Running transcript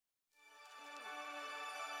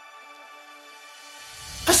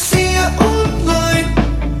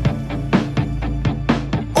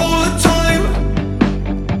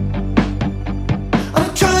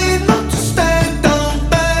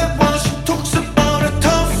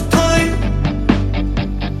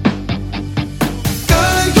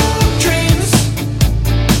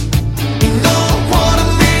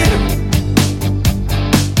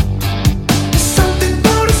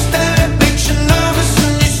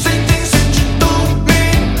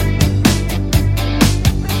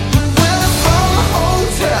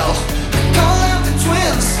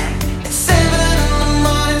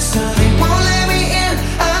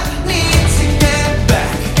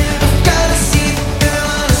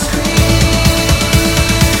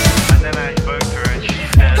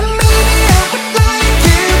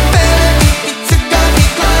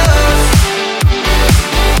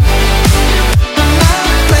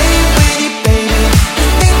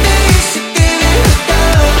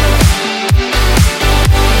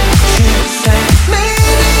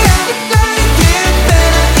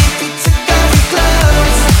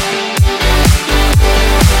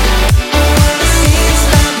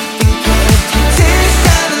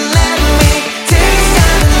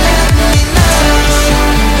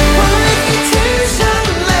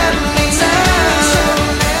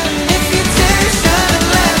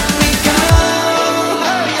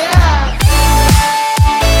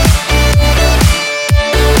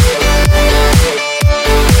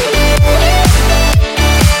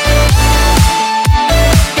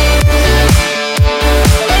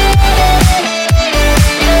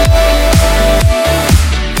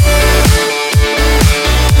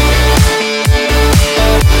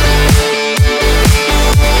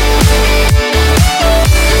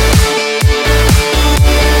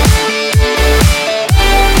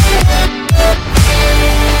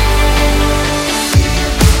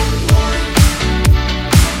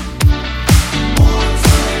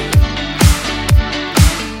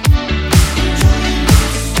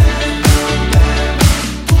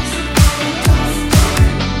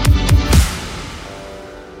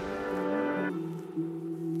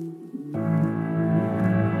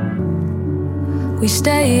We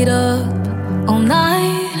stayed up all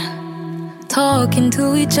night, talking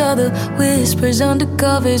to each other, whispers under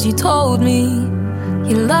covers. You told me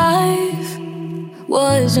your life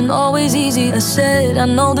wasn't always easy. I said, I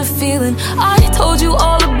know the feeling. I told you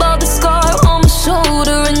all about the scar on my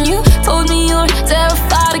shoulder, and you told me you're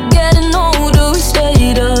terrified of getting older. We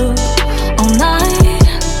stayed up all night,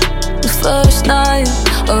 the first night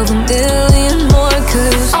of a million more.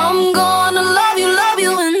 'Cause I'm gonna love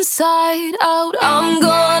you inside out. I'm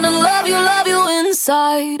gonna love you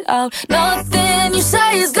inside out. Nothing you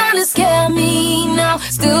say is gonna scare me now.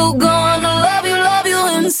 Still gonna love you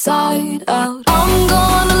inside out. I'm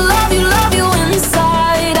gonna love you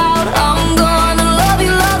inside out. I'm gonna love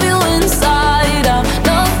you inside out.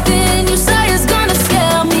 Nothing you say is gonna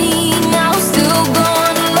scare me now. Still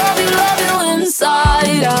gonna love you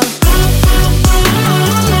inside out.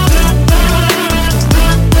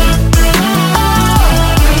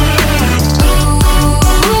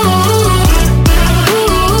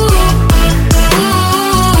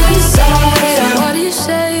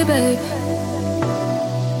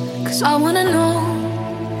 I wanna know,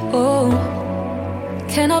 oh,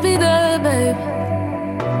 can I be there, babe?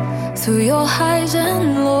 Through your highs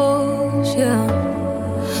and lows, yeah.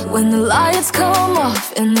 When the lights come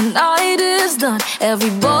off and the night is done,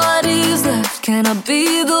 everybody's left. Can I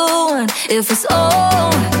be the one? If it's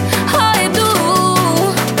all I do,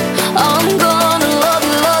 I'm gonna love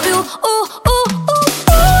you, ooh, ooh, ooh,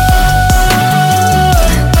 ooh.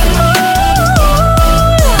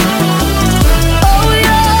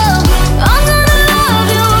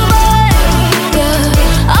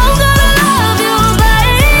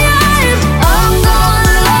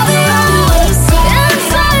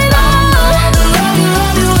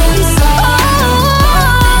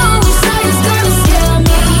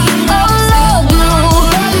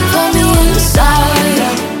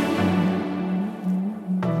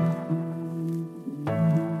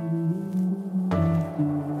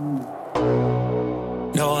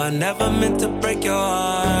 Never meant to break your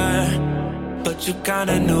heart, but you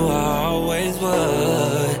kinda knew I always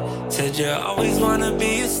would. Said you always wanna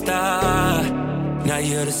be a star. Now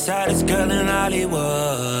you're the saddest girl in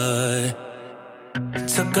Hollywood.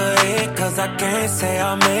 Took a hit 'cause I can't say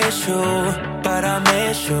I miss you, but I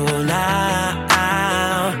miss you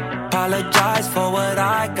now. Apologize for what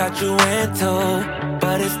I got you into,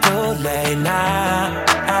 but it's too late now.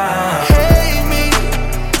 Hate me,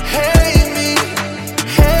 hate me,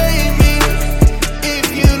 hate me if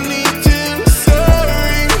you need to.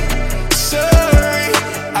 Sorry, sorry,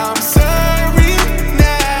 I'm sorry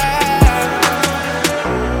now.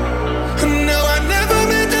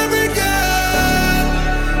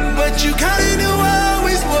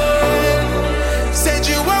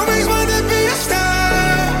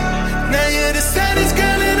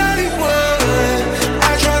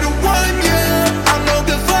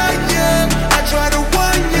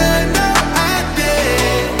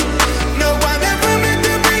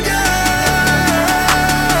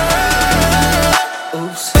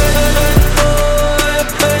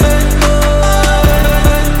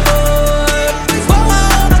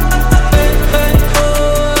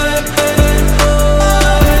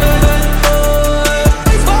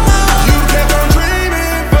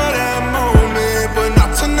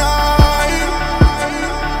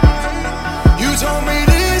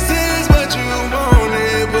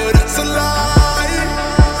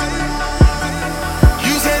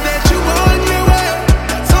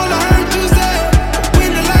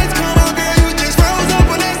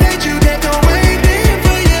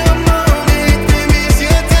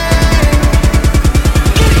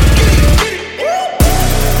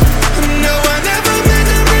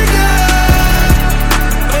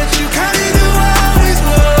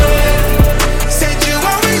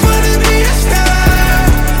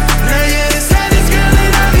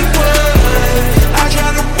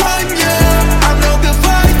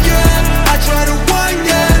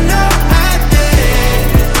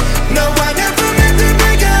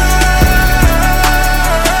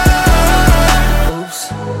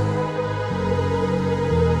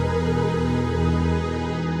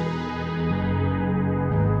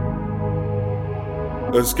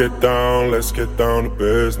 Let's get down to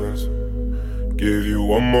business. Give you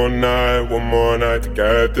one more night to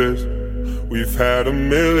get this. We've had a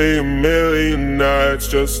million nights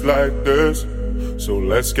just like this. So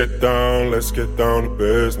let's get down to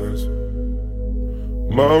business.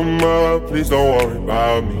 Mama, please don't worry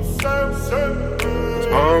about me, 'cause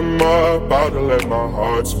I'm about to let my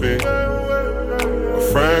heart speak. My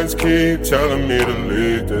friends keep telling me to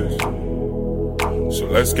leave this. So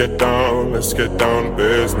let's get down to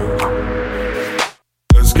business.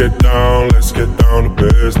 Let's get down to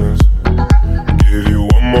business. Give you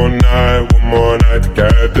one more night to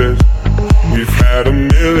get this. We've had a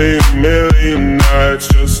million nights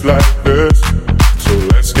just like this. So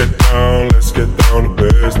let's get down to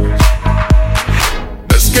business.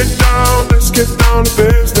 Let's get down to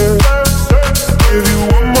business. Give you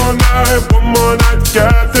one more night to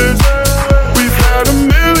get this. We've had a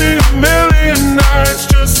million nights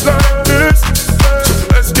just like this. So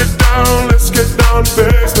let's get down to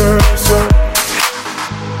business.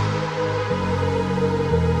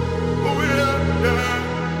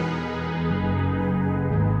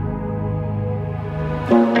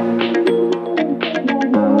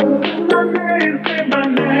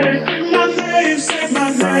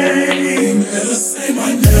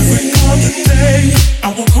 I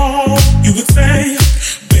will call, you would say,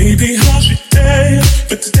 baby, how's your day?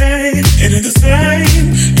 But today, it ain't the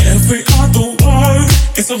same. Every other word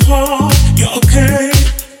is a whore, you're okay.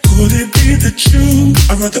 Could it be that you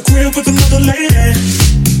are at the crib with another lady?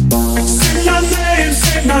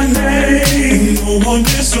 Say my name. No one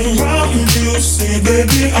is around you. Say,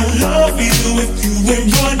 baby, I love you if you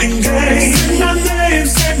ain't running game.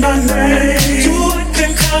 Say my name. You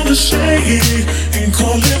acting kinda shady. Ain't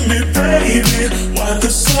calling me baby. Why the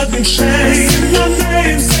sudden change?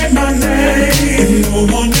 Say my name. No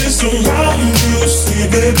one is around you. Say,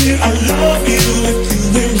 baby, I love you if you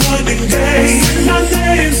ain't running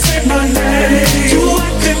game. Say my name. You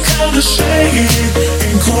acting kinda shady.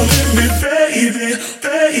 Ain't calling me baby,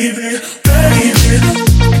 baby, baby,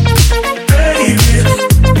 baby,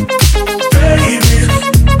 baby,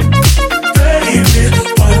 baby.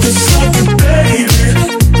 Why the sudden baby,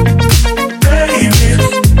 baby,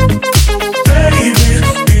 baby?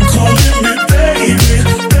 Ain't calling me baby,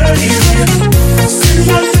 baby.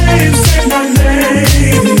 Say my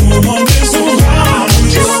name. No one is around.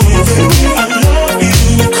 Just say, baby, I love you.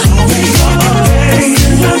 Call me on my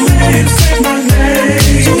name. Say my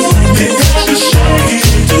name. You ain't got to shake it.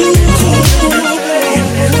 Call me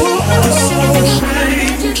baby. Why the sudden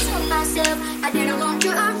change? I told myself I didn't want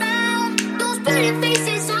you around. Those pretty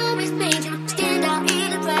faces always made you stand out in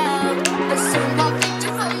the crowd. But soon I picked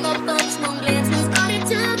you from a bunch, one glance was all it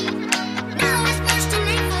took. Now it's much too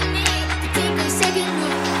late for me to take a second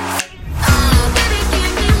look. Oh, baby,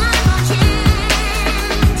 give me one more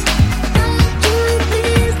chance. Don't you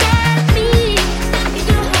please let me in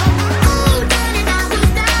your heart. Oh, darling, I was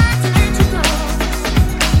dying to let you go.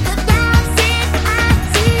 But that's it, I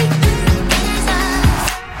see you in his eyes.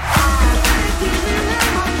 Give me one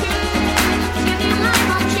more chance. Give me one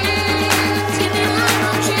more chance. Give me one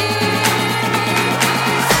more chance. Oh,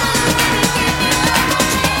 baby, give me one more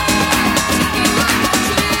chance. Give me one more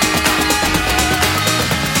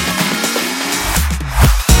chance. Give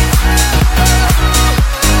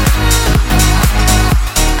me one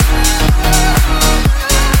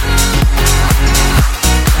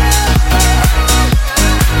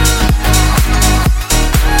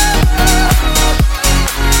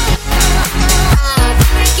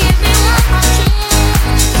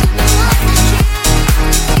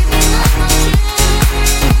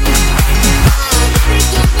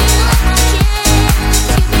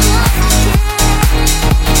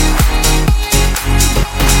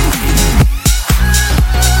chance.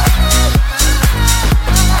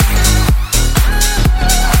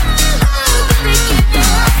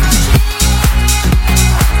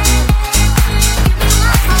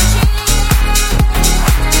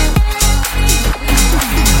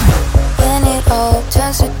 When it all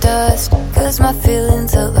turns to dust, 'cause my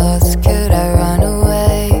feelings are lost, could I run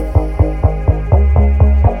away?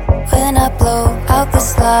 When I blow out the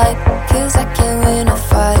slide, 'cause I can't win a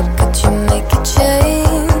fight, could you make a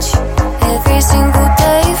change? Every single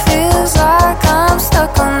day feels like I'm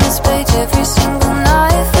stuck on this page. Every single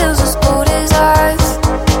night feels as cold as ice.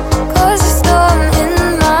 'Cause the storm in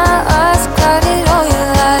my eyes clouded all your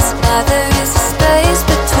lies. Now there is a space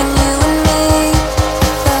between you and me,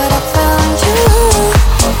 but I found you.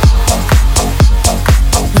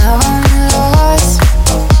 Now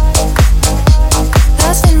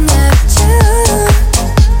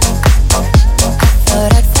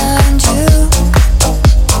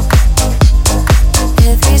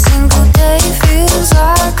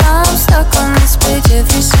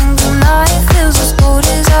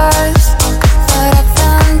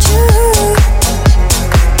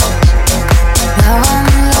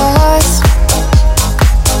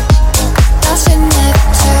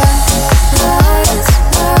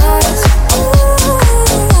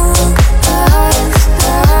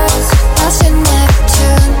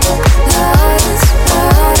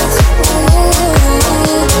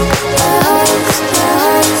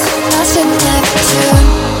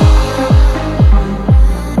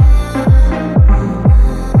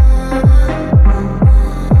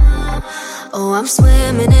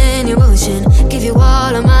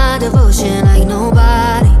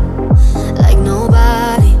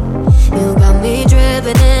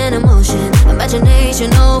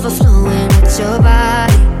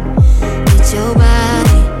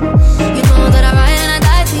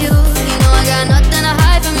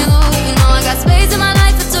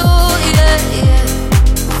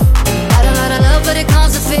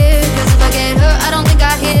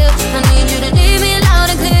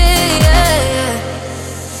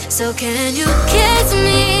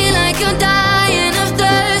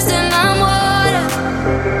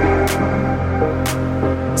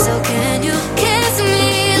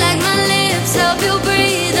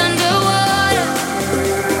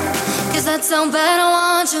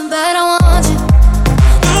you, but I want you.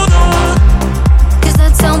 Cause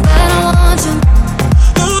that sound bad, I want you.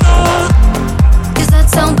 Cause that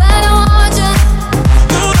sound bad, I want you.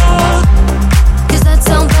 Cause that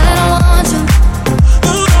sound bad, I want you.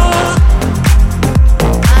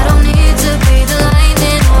 I don't need to be the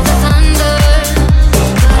lightning or the thunder,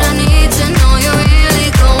 but I need to know you're really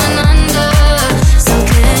going under. So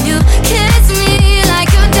can you kiss me like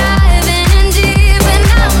you're diving in deep in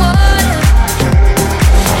that water?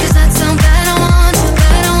 Cause that sound bad, I want you,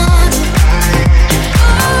 bad, I want you.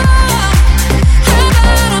 Oh,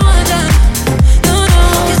 bad, I want you. No, no.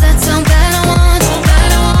 Cause that sound bad, I want you,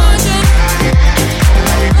 bad, I want you.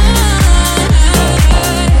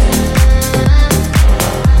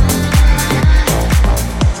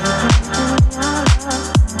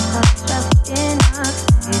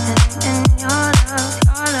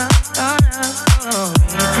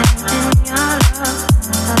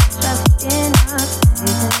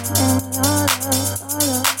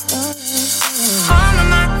 All of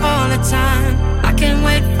my all the time. I can't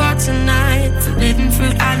wait for tonight. Forbidden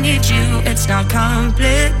fruit, I need you. It's not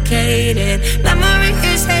complicated. Memory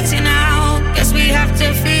is phasing out. Guess we have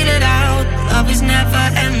to feel it out. Love is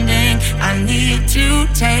never ending. I need to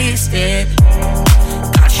taste it.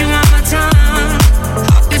 Got you on my tongue.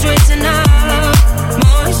 Heart is racing up.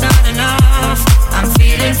 More is not enough. I'm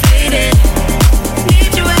feeling faded.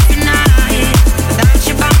 Need you every night. Without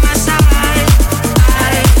you by my side,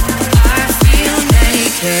 I feel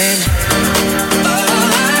naked.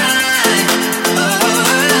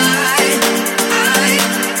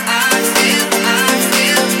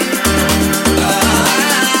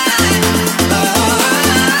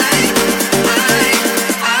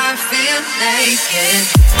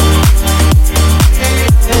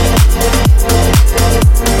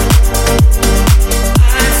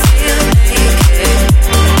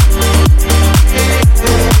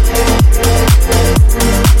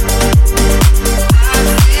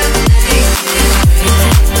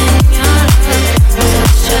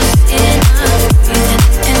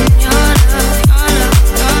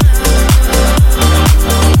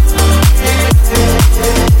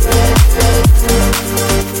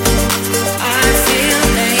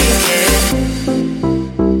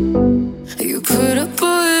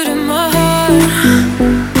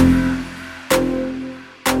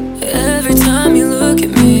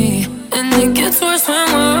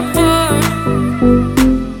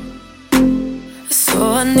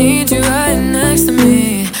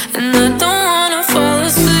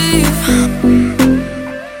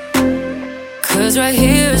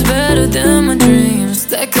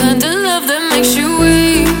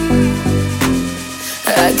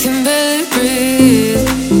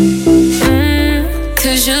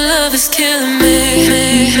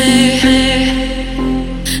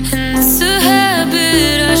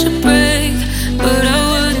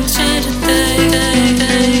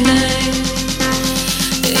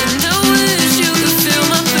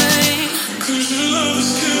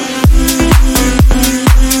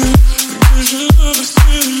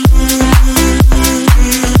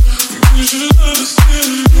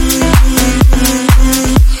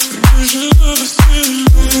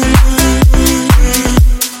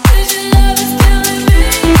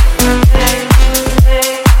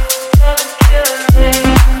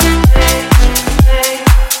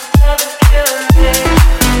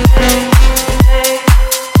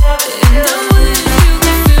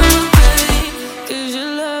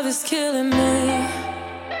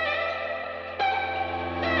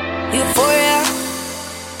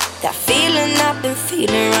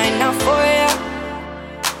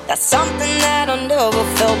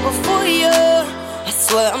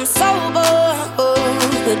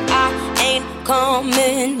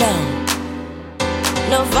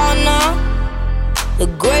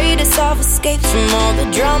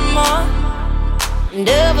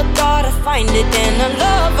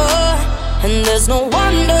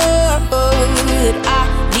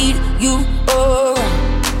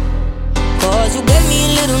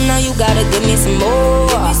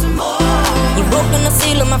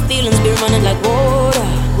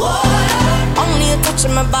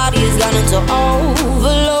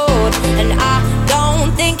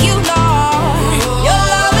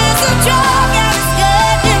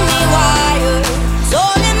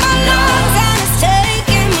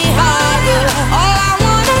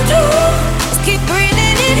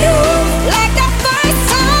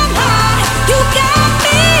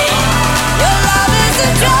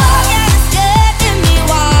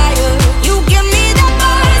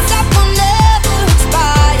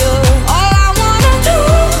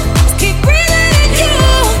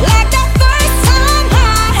 Like that first time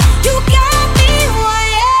high.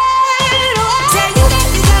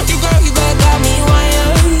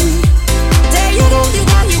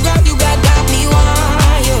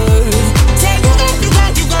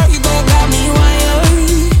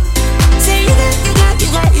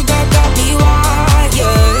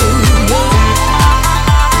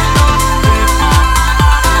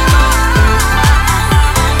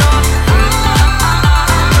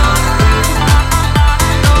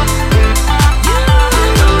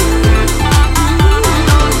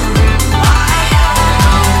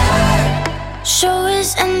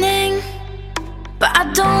 I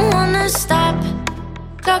don't wanna stop.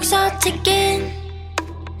 Clock's are ticking,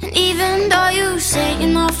 and even though you say you're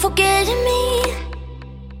not forgetting me,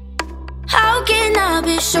 how can I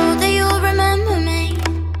be sure that you'll remember me?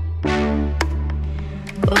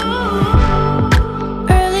 Ooh.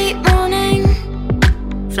 Early morning,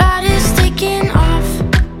 flight is taking off.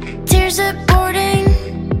 Tears are boarding,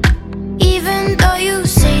 even though you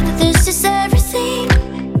say that this is everything.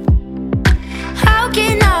 How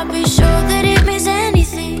can I be sure that it means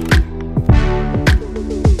anything?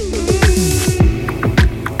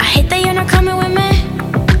 I hate that you're not coming with me,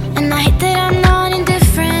 and I hate that I'm not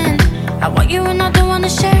indifferent. I want you and I don't wanna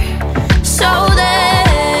share. So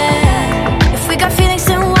then, if we got feelings,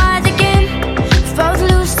 then why the game? If both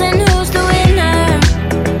lose, then who's the winner?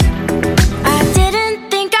 I didn't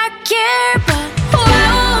think I'd care, but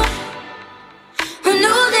whoa, who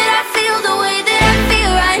knew that I feel the way that I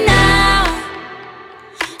feel right now?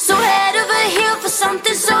 So head over heel for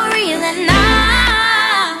something so real, and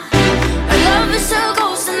now our love is a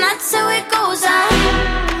ghost, and that's how it goes. I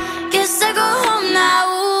guess I go home now.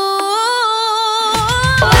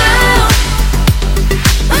 Wow,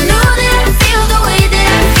 I know that I feel the way that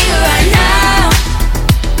I feel right now.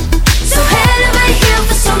 So head over heel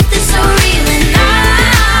for something so real, and now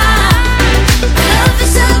our love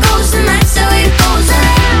is a ghost, and that's how it goes. I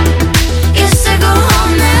guess I go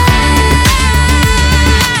home now.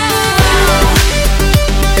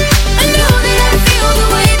 I know that I feel the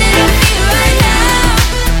way that I feel right now.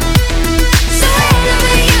 So head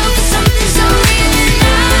over heel for something so real, and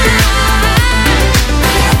now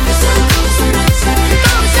our love is a ghost, and that's how it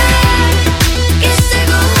goes. I guess I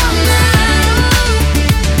go home now.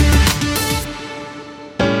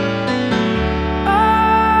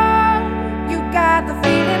 Oh, you got the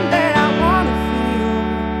feeling that I wanna feel.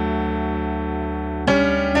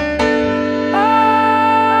 Oh,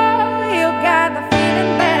 you got the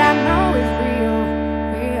feeling that I know is real,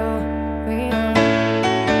 real, real.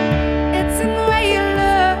 It's in the way you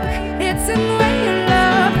look, it's in the way you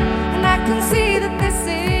love, and I can see that this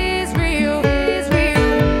is real, is real.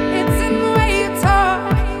 It's in the way you talk,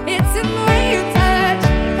 it's in the way you touch,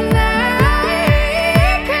 and I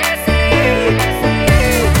can see.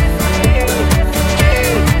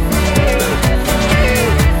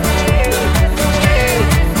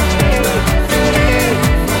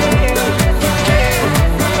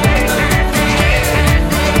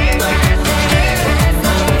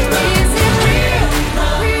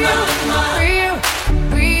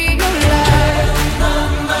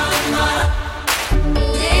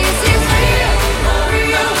 Is it real,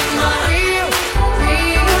 real, real,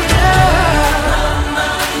 real love?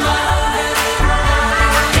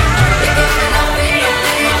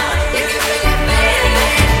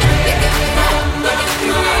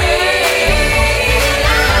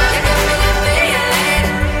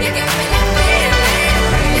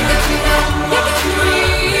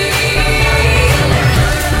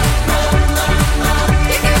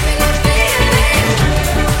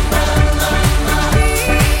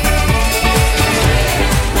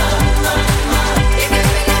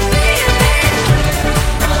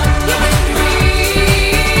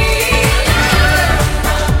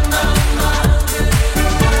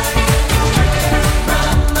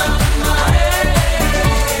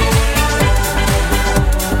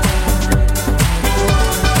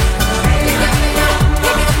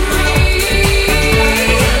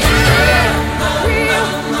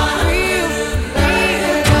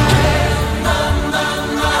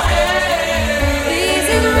 This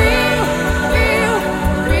is real, real,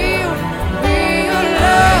 real, real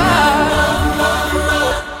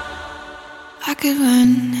I could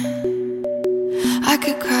run, I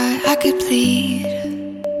could cry, I could plead.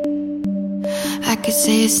 I could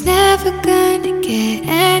say it's never gonna get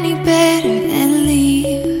any better and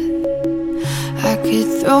leave. I could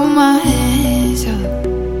throw my hands up,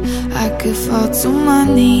 I could fall to my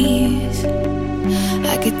knees.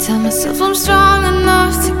 I could tell myself I'm strong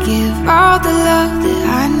enough to